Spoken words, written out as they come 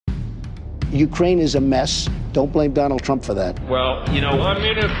Ukraine is a mess. Don't blame Donald Trump for that. Well, 1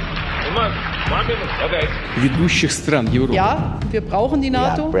 minute. Okay. Ведущих стран Европы. Ja, wir brauchen die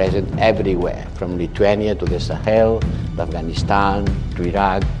NATO. We are present everywhere, from Lithuania to the Sahel, to Afghanistan, to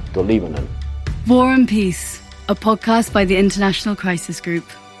Iraq, to Lebanon. War and Peace, a podcast by the International Crisis Group.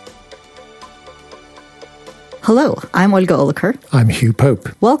 Hello, I'm Olga Oliker. I'm Hugh Pope.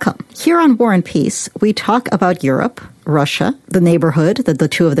 Welcome. Here on War and Peace, we talk about Europe, Russia, the neighborhood that the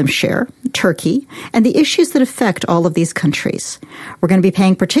two of them share, Turkey, and the issues that affect all of these countries. We're going to be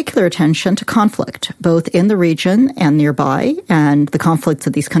paying particular attention to conflict, both in the region and nearby, and the conflicts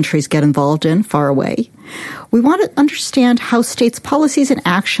that these countries get involved in far away. We want to understand how states' policies and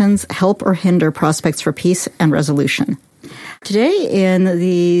actions help or hinder prospects for peace and resolution. Today in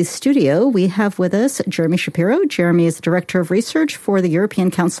the studio, we have with us Jeremy Shapiro. Jeremy is the Director of Research for the European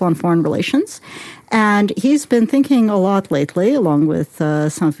Council on Foreign Relations. And he's been thinking a lot lately, along with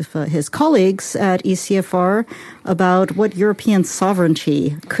some of his colleagues at ECFR, about what European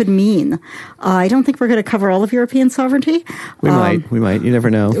sovereignty could mean. I don't think we're going to cover all of European sovereignty. We might. You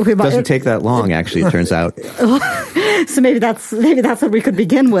never know. It doesn't take that long, actually, it turns out. So maybe that's what we could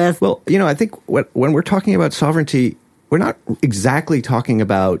begin with. Well, I think when we're talking about sovereignty, we're not exactly talking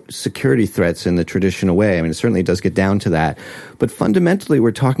about security threats in the traditional way. I mean, it certainly does get down to that. But fundamentally,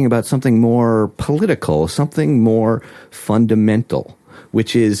 we're talking about something more political, something more fundamental,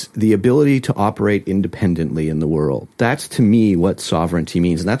 which is the ability to operate independently in the world. That's, to me, what sovereignty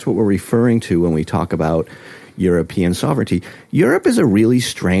means. And that's what we're referring to when we talk about European sovereignty. Europe is a really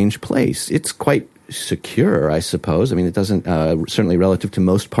strange place. It's quite secure, I suppose. I mean, it doesn't, certainly relative to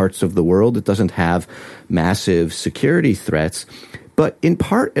most parts of the world, it doesn't have massive security threats. But in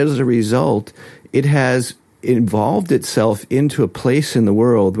part as a result, it has involved itself into a place in the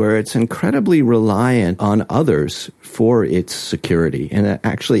world where it's incredibly reliant on others for its security. And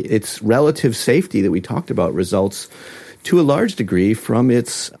actually, its relative safety that we talked about results to a large degree from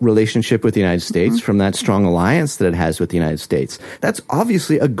its relationship with the United States, from that strong alliance that it has with the United States. That's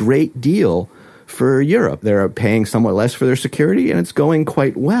obviously a great deal for Europe. They're paying somewhat less for their security, and it's going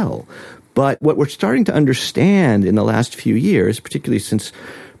quite well. But what we're starting to understand in the last few years, particularly since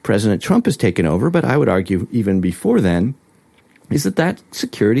President Trump has taken over, but I would argue even before then, is that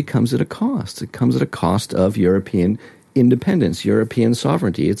security comes at a cost. It comes at a cost of European independence, European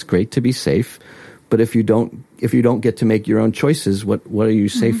sovereignty. It's great to be safe, but if you don't get to make your own choices, what are you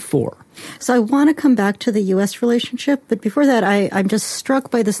safe for? So I want to come back to the U.S. relationship, but before that, I'm just struck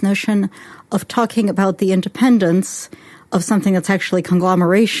by this notion of talking about the independence of something that's actually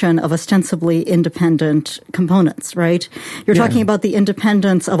conglomeration of ostensibly independent components, right? You're talking about the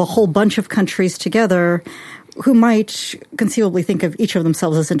independence of a whole bunch of countries together who might conceivably think of each of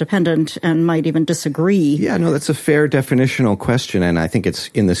themselves as independent and might even disagree. Yeah, no, that's a fair definitional question, and I think it's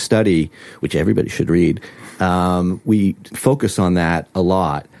in the study, which everybody should read. We focus on that a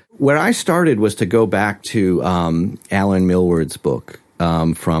lot. Where I started was to go back to Alan Milward's book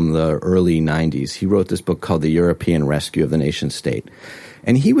from the early 90s. He wrote this book called The European Rescue of the Nation State.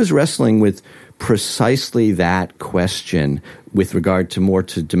 And he was wrestling with precisely that question with regard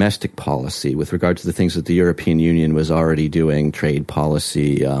to domestic policy, with regard to the things that the European Union was already doing, trade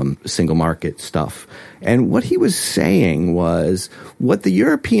policy, single market stuff. And what he was saying was what the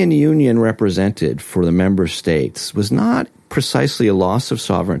European Union represented for the member states was not precisely a loss of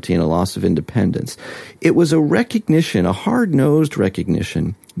sovereignty and a loss of independence. It was a recognition, a hard-nosed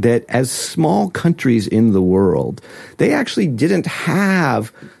recognition, that as small countries in the world, they actually didn't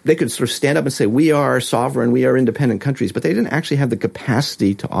have, they could sort of stand up and say, we are sovereign, we are independent countries, but they didn't actually have the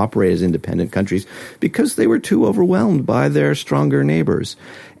capacity to operate as independent countries because they were too overwhelmed by their stronger neighbors.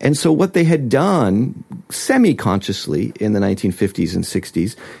 And so what they had done semi-consciously in the 1950s and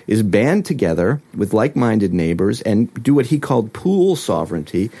 60s is band together with like-minded neighbors and do what he called pool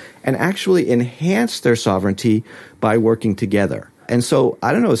sovereignty and actually enhance their sovereignty by working together. And so,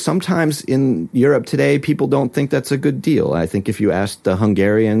 I don't know, sometimes in Europe today, people don't think that's a good deal. I think if you asked the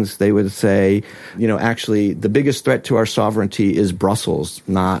Hungarians, they would say, actually, the biggest threat to our sovereignty is Brussels,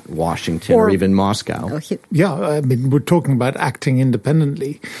 not Washington or even Moscow. Yeah, I mean, we're talking about acting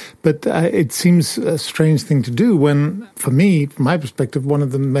independently, but it seems a strange thing to do when, for me, from my perspective, one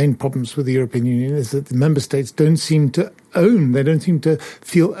of the main problems with the European Union is that the member states don't seem to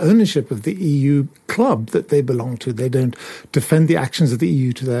feel ownership of the EU club that they belong to. They don't defend the actions of the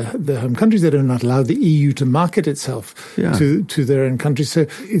EU to their home countries. They do not allow the EU to market itself to their own countries. So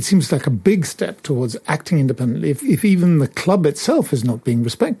it seems like a big step towards acting independently if even the club itself is not being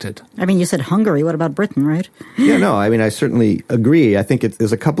respected. I mean, you said Hungary. What about Britain, right? Yeah, no, I mean, I certainly agree. I think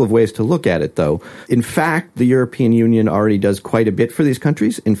there's a couple of ways to look at it, though. In fact, the European Union already does quite a bit for these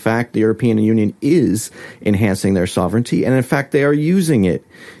countries. In fact, the European Union is enhancing their sovereignty, and in fact, they are using it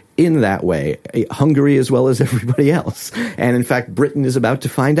in that way, Hungary as well as everybody else. And in fact, Britain is about to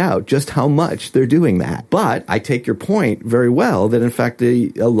find out just how much they're doing that. But I take your point very well that in fact,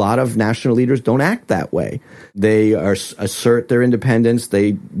 a lot of national leaders don't act that way. They assert their independence.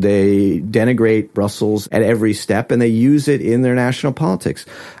 They denigrate Brussels at every step, and they use it in their national politics.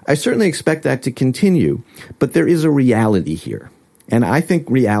 I certainly expect that to continue, but there is a reality here. And I think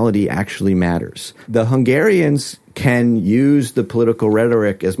reality actually matters. The Hungarians can use the political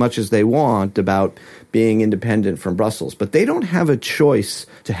rhetoric as much as they want about being independent from Brussels, but they don't have a choice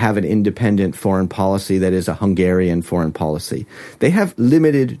to have an independent foreign policy that is a Hungarian foreign policy. They have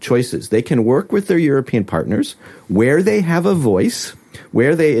limited choices. They can work with their European partners where they have a voice,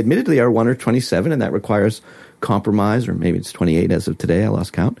 where they admittedly are 1 or 27, and that requires compromise, or maybe it's 28 as of today, I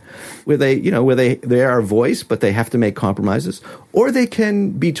lost count, where they are a voice, but they have to make compromises, or they can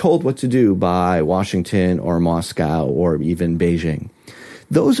be told what to do by Washington or Moscow or even Beijing.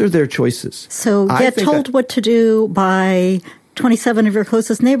 Those are their choices. So get told what to do by 27 of your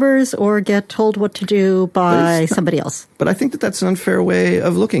closest neighbors, or get told what to do by somebody else. But I think that that's an unfair way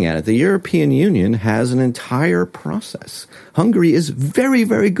of looking at it. The European Union has an entire process. Hungary is very,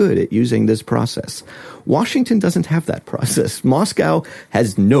 very good at using this process. Washington doesn't have that process. Moscow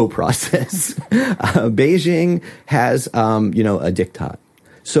has no process. Beijing has, a diktat.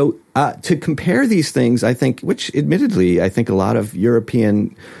 So to compare these things, I think, which admittedly, I think a lot of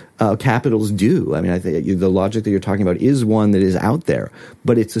European capitals do. I mean, I think the logic that you're talking about is one that is out there,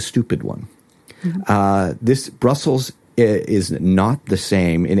 but it's a stupid one. Mm-hmm. This Brussels is not the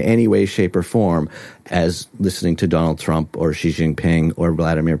same in any way, shape, or form as listening to Donald Trump or Xi Jinping or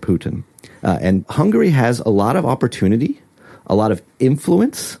Vladimir Putin. And Hungary has a lot of opportunity, a lot of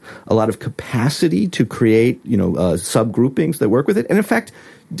influence, a lot of capacity to create, subgroupings that work with it. And in fact,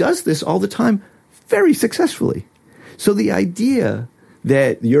 does this all the time very successfully. So the idea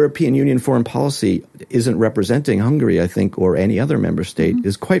that the European Union foreign policy isn't representing Hungary, I think, or any other member state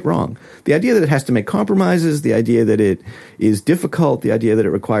is quite wrong. The idea that it has to make compromises, the idea that it is difficult, the idea that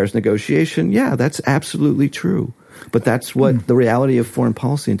it requires negotiation, yeah, that's absolutely true. But that's what the reality of foreign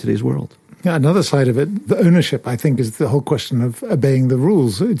policy in today's world. Yeah, another side of it, the ownership, I think, is the whole question of obeying the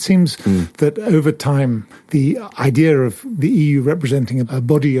rules. It seems that over time, the idea of the EU representing a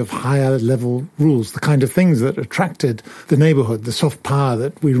body of higher level rules, the kind of things that attracted the neighborhood, the soft power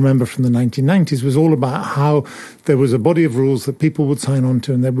that we remember from the 1990s, was all about how there was a body of rules that people would sign on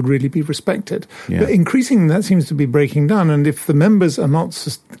to and they would really be respected. Yeah. But increasingly, that seems to be breaking down. And if the members are not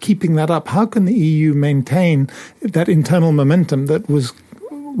keeping that up, how can the EU maintain that internal momentum that was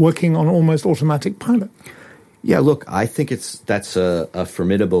working on almost automatic pilot? Yeah, look, I think that's a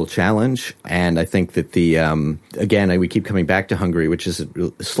formidable challenge. And I think that again, we keep coming back to Hungary, which is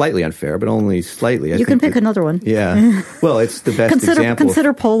slightly unfair, but only slightly. You can pick another one. Yeah. Well, it's the best example.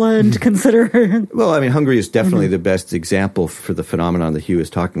 Consider Poland, consider... Well, I mean, Hungary is definitely the best example for the phenomenon that Hugh is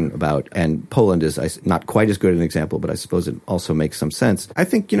talking about. And Poland is not quite as good an example, but I suppose it also makes some sense. I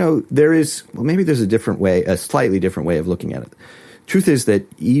think, maybe there's a slightly different way of looking at it. Truth is that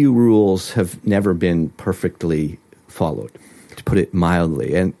EU rules have never been perfectly followed, to put it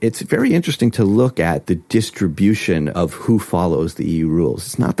mildly. And it's very interesting to look at the distribution of who follows the EU rules.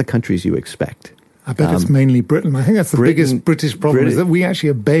 It's not the countries you expect. I bet it's mainly Britain. I think that's the biggest British problem, is that we actually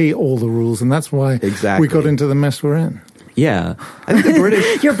obey all the rules, and that's why we got into the mess we're in. Yeah. I think the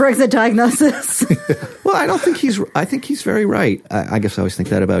British... Your Brexit diagnosis. Well, I think he's very right. I guess I always think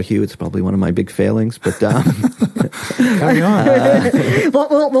that about Hugh. It's probably one of my big failings, but... Carry on.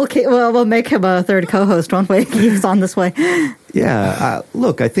 We'll make him a third co-host, won't we? He's on this way. Yeah.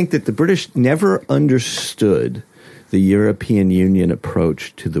 Look, I think that the British never understood the European Union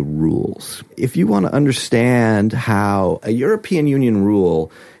approach to the rules. If you want to understand how a European Union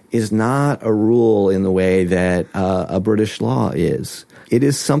rule is not a rule in the way that a British law is. It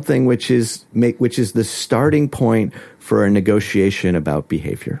is something which is the starting point for a negotiation about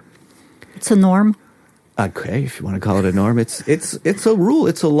behavior. It's a norm? Okay, if you want to call it a norm, it's a rule,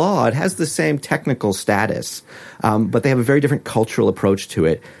 it's a law. It has the same technical status, but they have a very different cultural approach to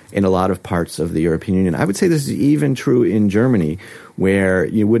it in a lot of parts of the European Union. I would say this is even true in Germany, where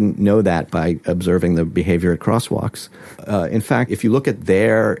you wouldn't know that by observing the behavior at crosswalks. In fact, if you look at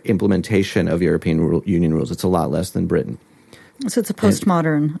their implementation of European Union rules, it's a lot less than Britain. So it's a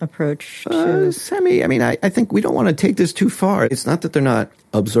postmodern approach to... I think we don't want to take this too far. It's not that they're not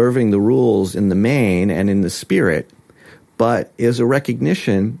observing the rules in the main and in the spirit, but is a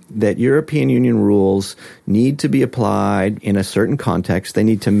recognition that European Union rules need to be applied in a certain context. They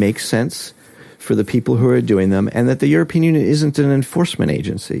need to make sense for the people who are doing them, and that the European Union isn't an enforcement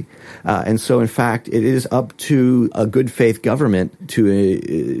agency. And so, in fact, it is up to a good faith government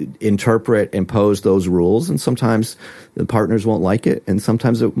to interpret, impose those rules, and sometimes the partners won't like it, and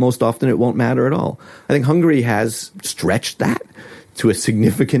sometimes, most often, it won't matter at all. I think Hungary has stretched that to a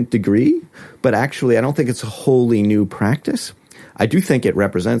significant degree, but actually I don't think it's a wholly new practice. I do think it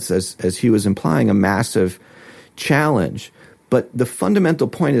represents, as he was implying, a massive challenge. But the fundamental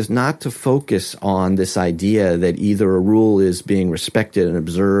point is not to focus on this idea that either a rule is being respected and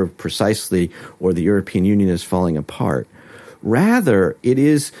observed precisely or the European Union is falling apart. Rather, it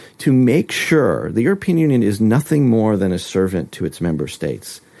is to make sure the European Union is nothing more than a servant to its member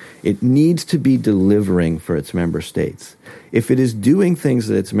states. It needs to be delivering for its member states. If it is doing things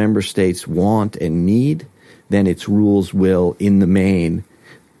that its member states want and need, then its rules will, in the main,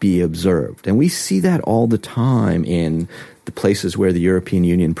 be observed. And we see that all the time in the places where the European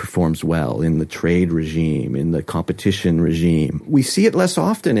Union performs well, in the trade regime, in the competition regime. We see it less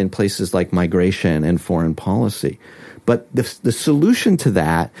often in places like migration and foreign policy. But the solution to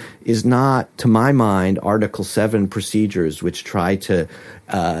that is not, to my mind, Article 7 procedures, which try to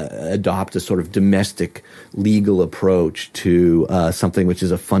adopt a sort of domestic legal approach to something which is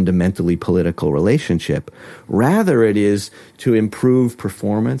a fundamentally political relationship. Rather, it is to improve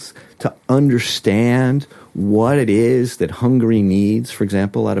performance, to understand what it is that Hungary needs, for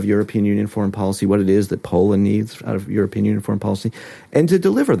example, out of European Union foreign policy, what it is that Poland needs out of European Union foreign policy, and to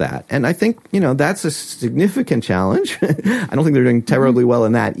deliver that. And I think, that's a significant challenge. I don't think they're doing terribly well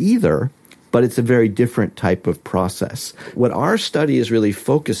in that either, but it's a very different type of process. What our study is really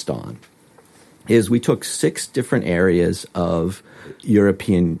focused on is we took 6 different areas of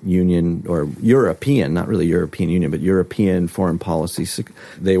European Union, or European, not really European Union, but European foreign policy.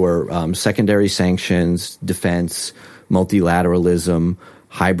 They were secondary sanctions, defense, multilateralism,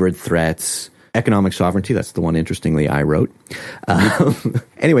 hybrid threats, economic sovereignty. That's the one, interestingly, I wrote.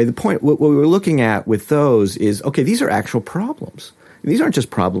 Anyway, the point, what we were looking at with those is, okay, these are actual problems. These aren't just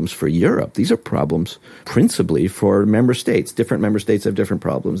problems for Europe. These are problems principally for member states. Different member states have different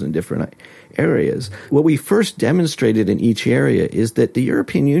problems in different areas. What we first demonstrated in each area is that the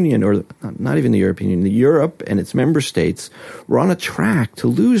European Union, or not even the European Union, Europe and its member states were on a track to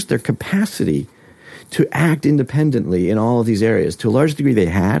lose their capacity to act independently in all of these areas. To a large degree, they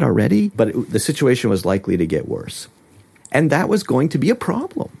had already, but the situation was likely to get worse. And that was going to be a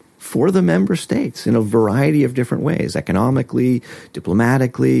problem for the member states in a variety of different ways, economically,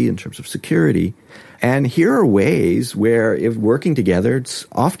 diplomatically, in terms of security. And here are ways where, if working together, it's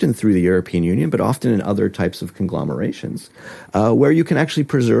often through the European Union, but often in other types of conglomerations, where you can actually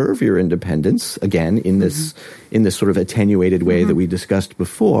preserve your independence, again, in this sort of attenuated way that we discussed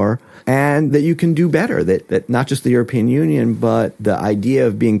before, and that you can do better, that not just the European Union, but the idea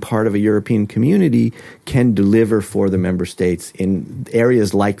of being part of a European community can deliver for the member states in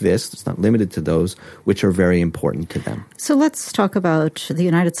areas like this, it's not limited to those, which are very important to them. So let's talk about the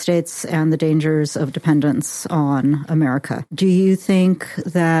United States and the dangers of dependence on America. Do you think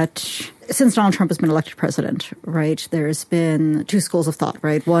that since Donald Trump has been elected president, right, there's been 2 schools of thought,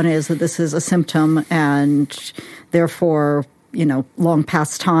 right? One is that this is a symptom and therefore, long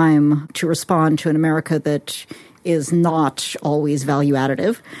past time to respond to an America that is not always value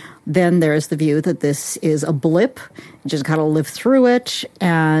additive. Then there's the view that this is a blip, you just got to live through it,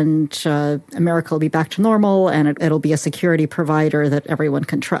 and America will be back to normal, and it'll be a security provider that everyone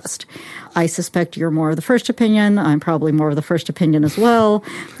can trust. I suspect you're more of the first opinion. I'm probably more of the first opinion as well.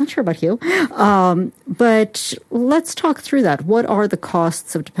 Not sure about you. But let's talk through that. What are the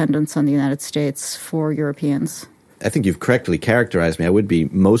costs of dependence on the United States for Europeans? I think you've correctly characterized me. I would be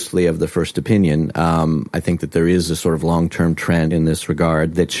mostly of the first opinion. I think that there is a sort of long-term trend in this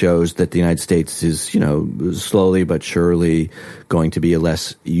regard that shows that the United States is, slowly but surely going to be a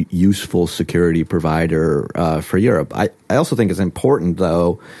less useful security provider for Europe. I also think it's important,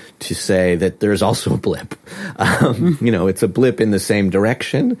 though, to say that there's also a blip. It's a blip in the same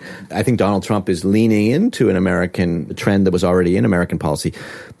direction. I think Donald Trump is leaning into an American trend that was already in American policy,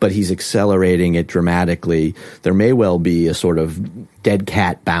 but he's accelerating it dramatically. There may well be a sort of dead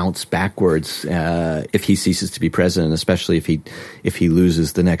cat bounce backwards if he ceases to be president, especially if he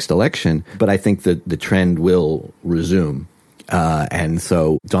loses the next election. But I think that the trend will resume. And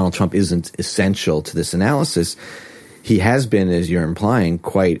so Donald Trump isn't essential to this analysis. He has been, as you're implying,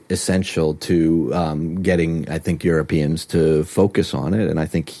 quite essential to getting, I think, Europeans to focus on it. And I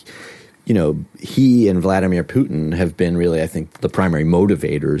think, he and Vladimir Putin have been really, I think, the primary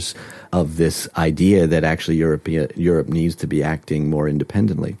motivators of this idea that actually Europe needs to be acting more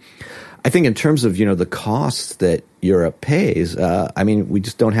independently. I think in terms of, the costs that Europe pays, we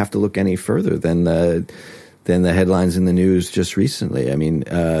just don't have to look any further than the headlines in the news just recently.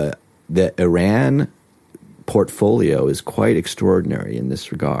 The Iran portfolio is quite extraordinary in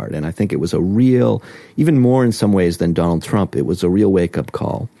this regard. And I think it was a real, even more in some ways than Donald Trump, it was a real wake-up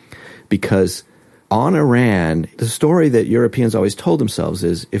call. Because on Iran, the story that Europeans always told themselves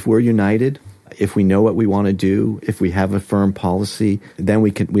is, if we're united, if we know what we want to do, if we have a firm policy, then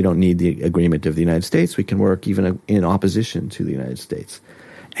we don't need the agreement of the United States. We can work even in opposition to the United States.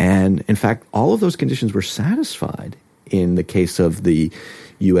 And in fact, all of those conditions were satisfied in the case of the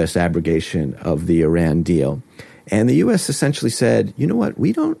U.S. abrogation of the Iran deal. And the U.S. essentially said, you know what,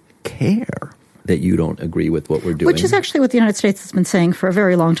 we don't care that you don't agree with what we're doing. Which is actually what the United States has been saying for a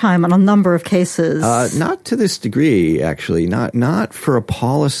very long time on a number of cases. Not to this degree, actually. Not for a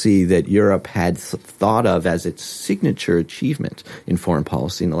policy that Europe had thought of as its signature achievement in foreign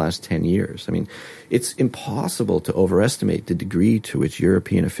policy in the last 10 years. It's impossible to overestimate the degree to which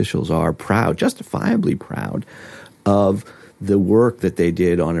European officials are proud, justifiably proud, of the work that they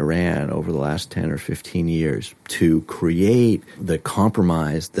did on Iran over the last 10 or 15 years to create the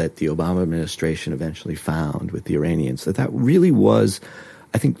compromise that the Obama administration eventually found with the Iranians, that really was,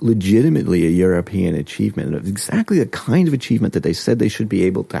 I think, legitimately a European achievement, exactly the kind of achievement that they said they should be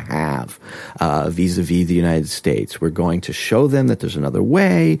able to have vis-a-vis the United States. We're going to show them that there's another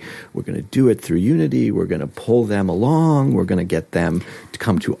way. We're going to do it through unity. We're going to pull them along. We're going to get them to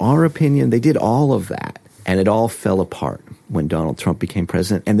come to our opinion. They did all of that, and it all fell apart when Donald Trump became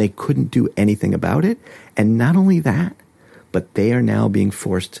president, and they couldn't do anything about it. And not only that, but they are now being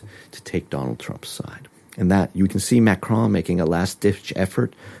forced to take Donald Trump's side. And that you can see Macron making a last-ditch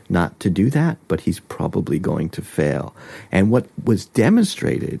effort not to do that, but he's probably going to fail. And what was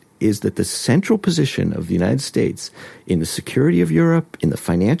demonstrated is that the central position of the United States in the security of Europe, in the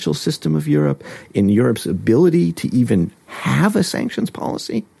financial system of Europe, in Europe's ability to even have a sanctions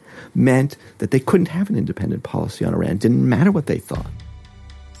policy, meant that they couldn't have an independent policy on Iran. It didn't matter what they thought.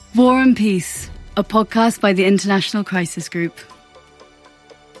 War and Peace, a podcast by the International Crisis Group.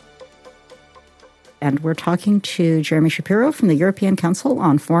 And we're talking to Jeremy Shapiro from the European Council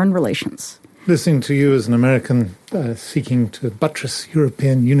on Foreign Relations. Listening to you as an American seeking to buttress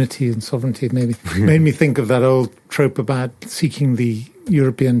European unity and sovereignty maybe made me think of that old trope about seeking the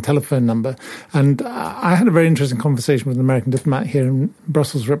European telephone number. And I had a very interesting conversation with an American diplomat here in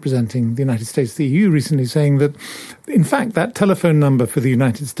Brussels representing the United States, the EU, recently, saying that, in fact, that telephone number for the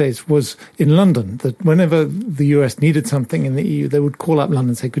United States was in London, that whenever the US needed something in the EU, they would call up London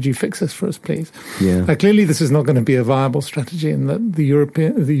and say, could you fix this for us, please? Yeah. Clearly, this is not going to be a viable strategy, and that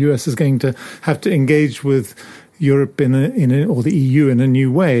the US is going to have to engage with Europe or the EU in a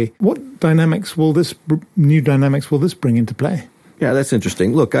new way. What new dynamics will this bring into play? Yeah, that's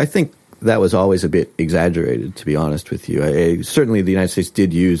interesting. Look, I think that was always a bit exaggerated, to be honest with you. Certainly the United States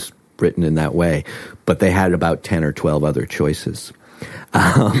did use Britain in that way, but they had about 10 or 12 other choices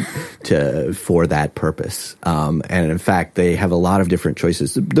for that purpose. And in fact, they have a lot of different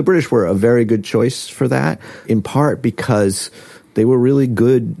choices. The British were a very good choice for that, in part because they were really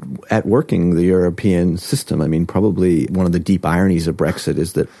good at working the European system. Probably one of the deep ironies of Brexit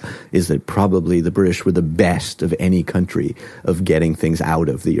is that probably the British were the best of any country of getting things out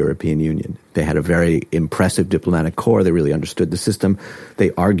of the European Union. They had a very impressive diplomatic corps. They really understood the system.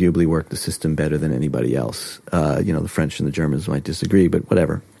 They arguably worked the system better than anybody else. The French and the Germans might disagree, but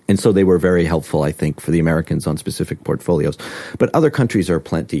whatever. And so they were very helpful, I think, for the Americans on specific portfolios. But other countries are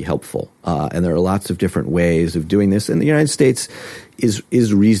plenty helpful. And there are lots of different ways of doing this. And the United States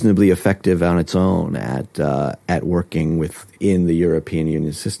is reasonably effective on its own at working within the European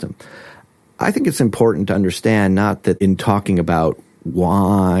Union system. I think it's important to understand not that in talking about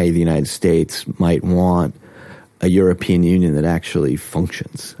why the United States might want a European Union that actually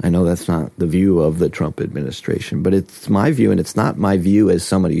functions. I know that's not the view of the Trump administration, but it's my view, and it's not my view as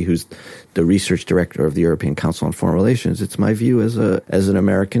somebody who's the research director of the European Council on Foreign Relations. It's my view as an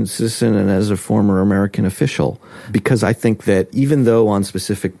American citizen and as a former American official, because I think that even though on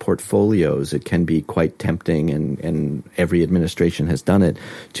specific portfolios it can be quite tempting, and every administration has done it,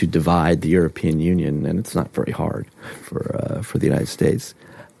 to divide the European Union, and it's not very hard for the United States.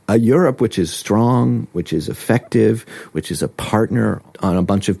 A Europe which is strong, which is effective, which is a partner on a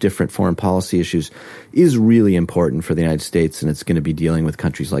bunch of different foreign policy issues is really important for the United States, and it's going to be dealing with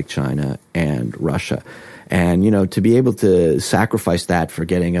countries like China and Russia. And, to be able to sacrifice that for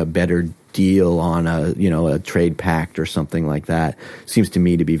getting a better deal on a trade pact or something like that seems to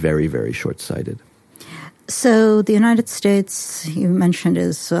me to be very, very short-sighted. So the United States, you mentioned,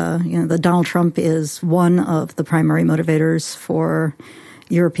 is, the Donald Trump is one of the primary motivators for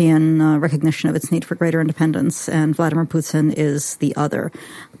European recognition of its need for greater independence, and Vladimir Putin is the other.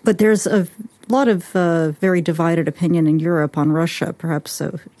 But there's a lot of very divided opinion in Europe on Russia. Perhaps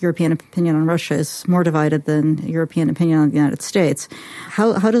European opinion on Russia is more divided than European opinion on the United States.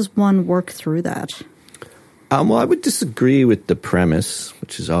 How does one work through that? Well, I would disagree with the premise,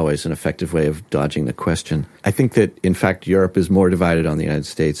 which is always an effective way of dodging the question. I think that, in fact, Europe is more divided on the United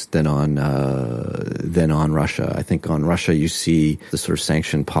States than on Russia. I think on Russia you see the sort of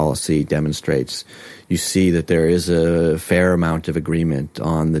sanction policy demonstrates. You see that there is a fair amount of agreement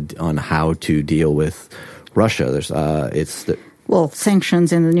on how to deal with Russia. Well,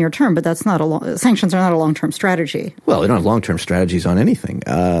 sanctions in the near term, but sanctions are not a long-term strategy. Well, they don't have long-term strategies on anything.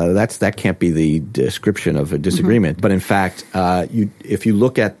 That can't be the description of a disagreement. Mm-hmm. But in fact, if you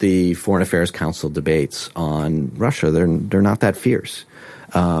look at the Foreign Affairs Council debates on Russia, they're not that fierce.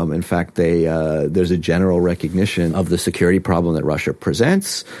 In fact, there's a general recognition of the security problem that Russia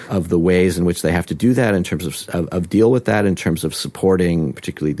presents, of the ways in which they have to do that in terms of deal with that, in terms of supporting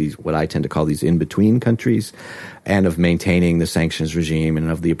particularly these, what I tend to call these in-between countries, and of maintaining the sanctions regime and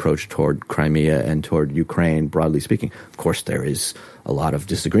of the approach toward Crimea and toward Ukraine, broadly speaking. Of course, there is a lot of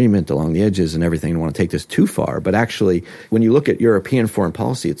disagreement along the edges and everything. I don't want to take this too far. But actually, when you look at European foreign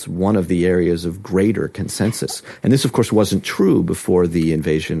policy, it's one of the areas of greater consensus. And this, of course, wasn't true before the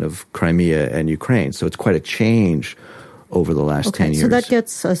invasion of Crimea and Ukraine. So it's quite a change over the last 10 years. So that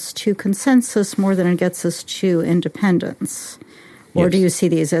gets us to consensus more than it gets us to independence. Or Yes. do you see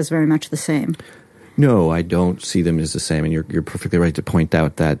these as very much the same? No, I don't see them as the same, and you're perfectly right to point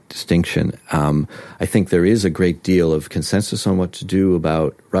out that distinction. I think there is a great deal of consensus on what to do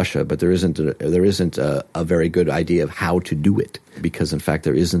about Russia, but there isn't a very good idea of how to do it, because in fact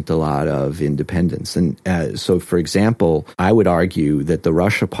there isn't a lot of independence. And so, for example, I would argue that the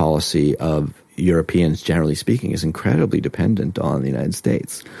Russia policy of Europeans, generally speaking, is incredibly dependent on the United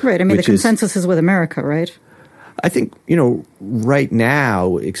States. Right. I mean, the consensus is with America, right? I think, right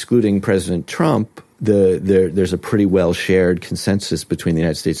now, excluding President Trump, there's a pretty well-shared consensus between the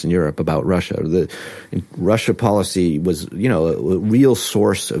United States and Europe about Russia. The Russia policy was, a real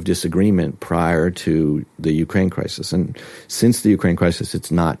source of disagreement prior to the Ukraine crisis. And since the Ukraine crisis,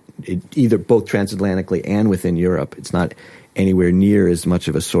 either both transatlantically and within Europe, it's not anywhere near as much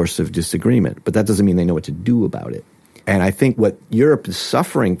of a source of disagreement. But that doesn't mean they know what to do about it. And I think what Europe is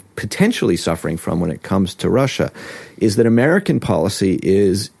potentially suffering from when it comes to Russia, is that American policy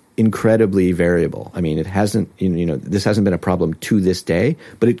is incredibly variable. I mean, it hasn't, this hasn't been a problem to this day,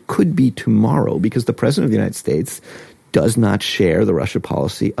 but it could be tomorrow, because the President of the United States does not share the Russia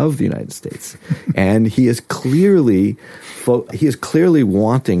policy of the United States. And he is clearly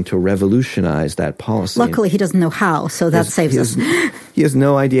wanting to revolutionize that policy. Luckily, he doesn't know how, so that saves us. He has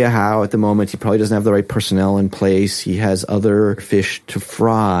no idea how at the moment. He probably doesn't have the right personnel in place. He has other fish to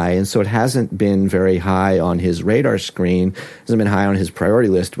fry. And so it hasn't been very high on his radar screen. It hasn't been high on his priority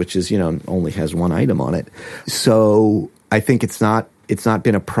list, which is, only has one item on it. So I think it's not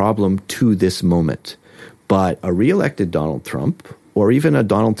been a problem to this moment. But a reelected Donald Trump, or even a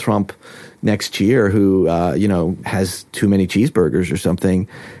Donald Trump next year who, has too many cheeseburgers or something,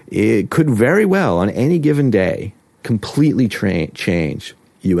 it could very well, on any given day, completely change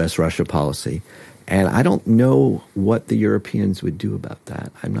U.S.-Russia policy. And I don't know what the Europeans would do about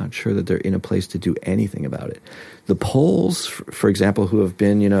that. I'm not sure that they're in a place to do anything about it. The Poles, for example, who have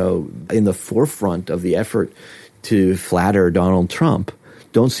been, in the forefront of the effort to flatter Donald Trump,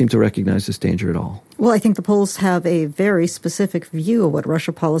 don't seem to recognize this danger at all. Well, I think the Poles have a very specific view of what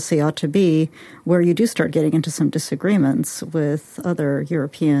Russia policy ought to be, where you do start getting into some disagreements with other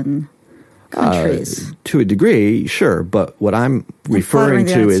European countries. To a degree, sure. But what I'm referring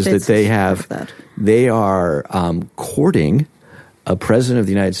to is that they are courting a president of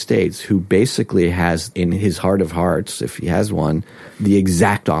the United States who basically has, in his heart of hearts, if he has one, the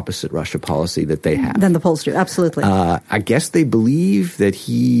exact opposite Russia policy that they have. Than the Poles do, absolutely. I guess they believe that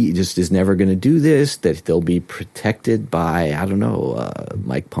he just is never going to do this, that they'll be protected by, I don't know,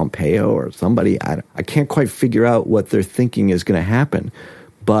 Mike Pompeo or somebody. I can't quite figure out what they're thinking is going to happen.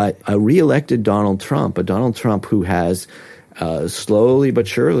 But a re-elected Donald Trump who has slowly but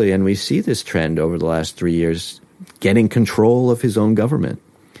surely, and we see this trend over the last 3 years, getting control of his own government.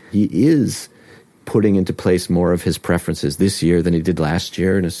 He is putting into place more of his preferences this year than he did last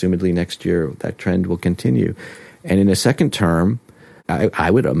year, and assumedly next year that trend will continue. And in a second term,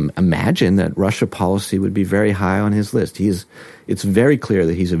 I would imagine that Russia policy would be very high on his list. It's very clear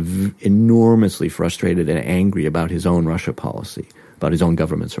that he's enormously frustrated and angry about his own Russia policy, about his own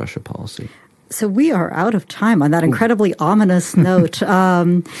government's Russia policy. So we are out of time on that incredibly ominous note.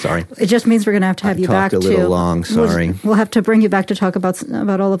 Sorry. It just means we're going to have you back to... talked a little long, sorry. We'll have to bring you back to talk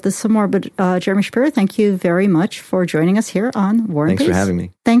about all of this some more. But Jeremy Shapiro, thank you very much for joining us here on War and Peace. Thanks for having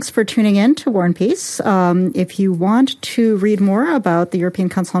me. Thanks for tuning in to War and Peace. If you want to read more about the European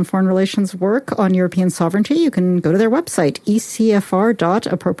Council on Foreign Relations work on European sovereignty, you can go to their website,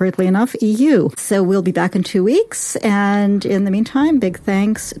 ecfr.appropriately enough EU. So we'll be back in 2 weeks. And in the meantime, big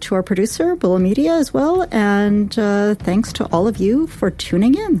thanks to our producer, Bill Media as well, and thanks to all of you for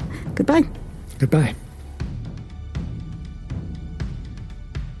tuning in. Goodbye. Goodbye.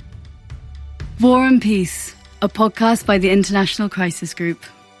 War and Peace, a podcast by the International Crisis Group.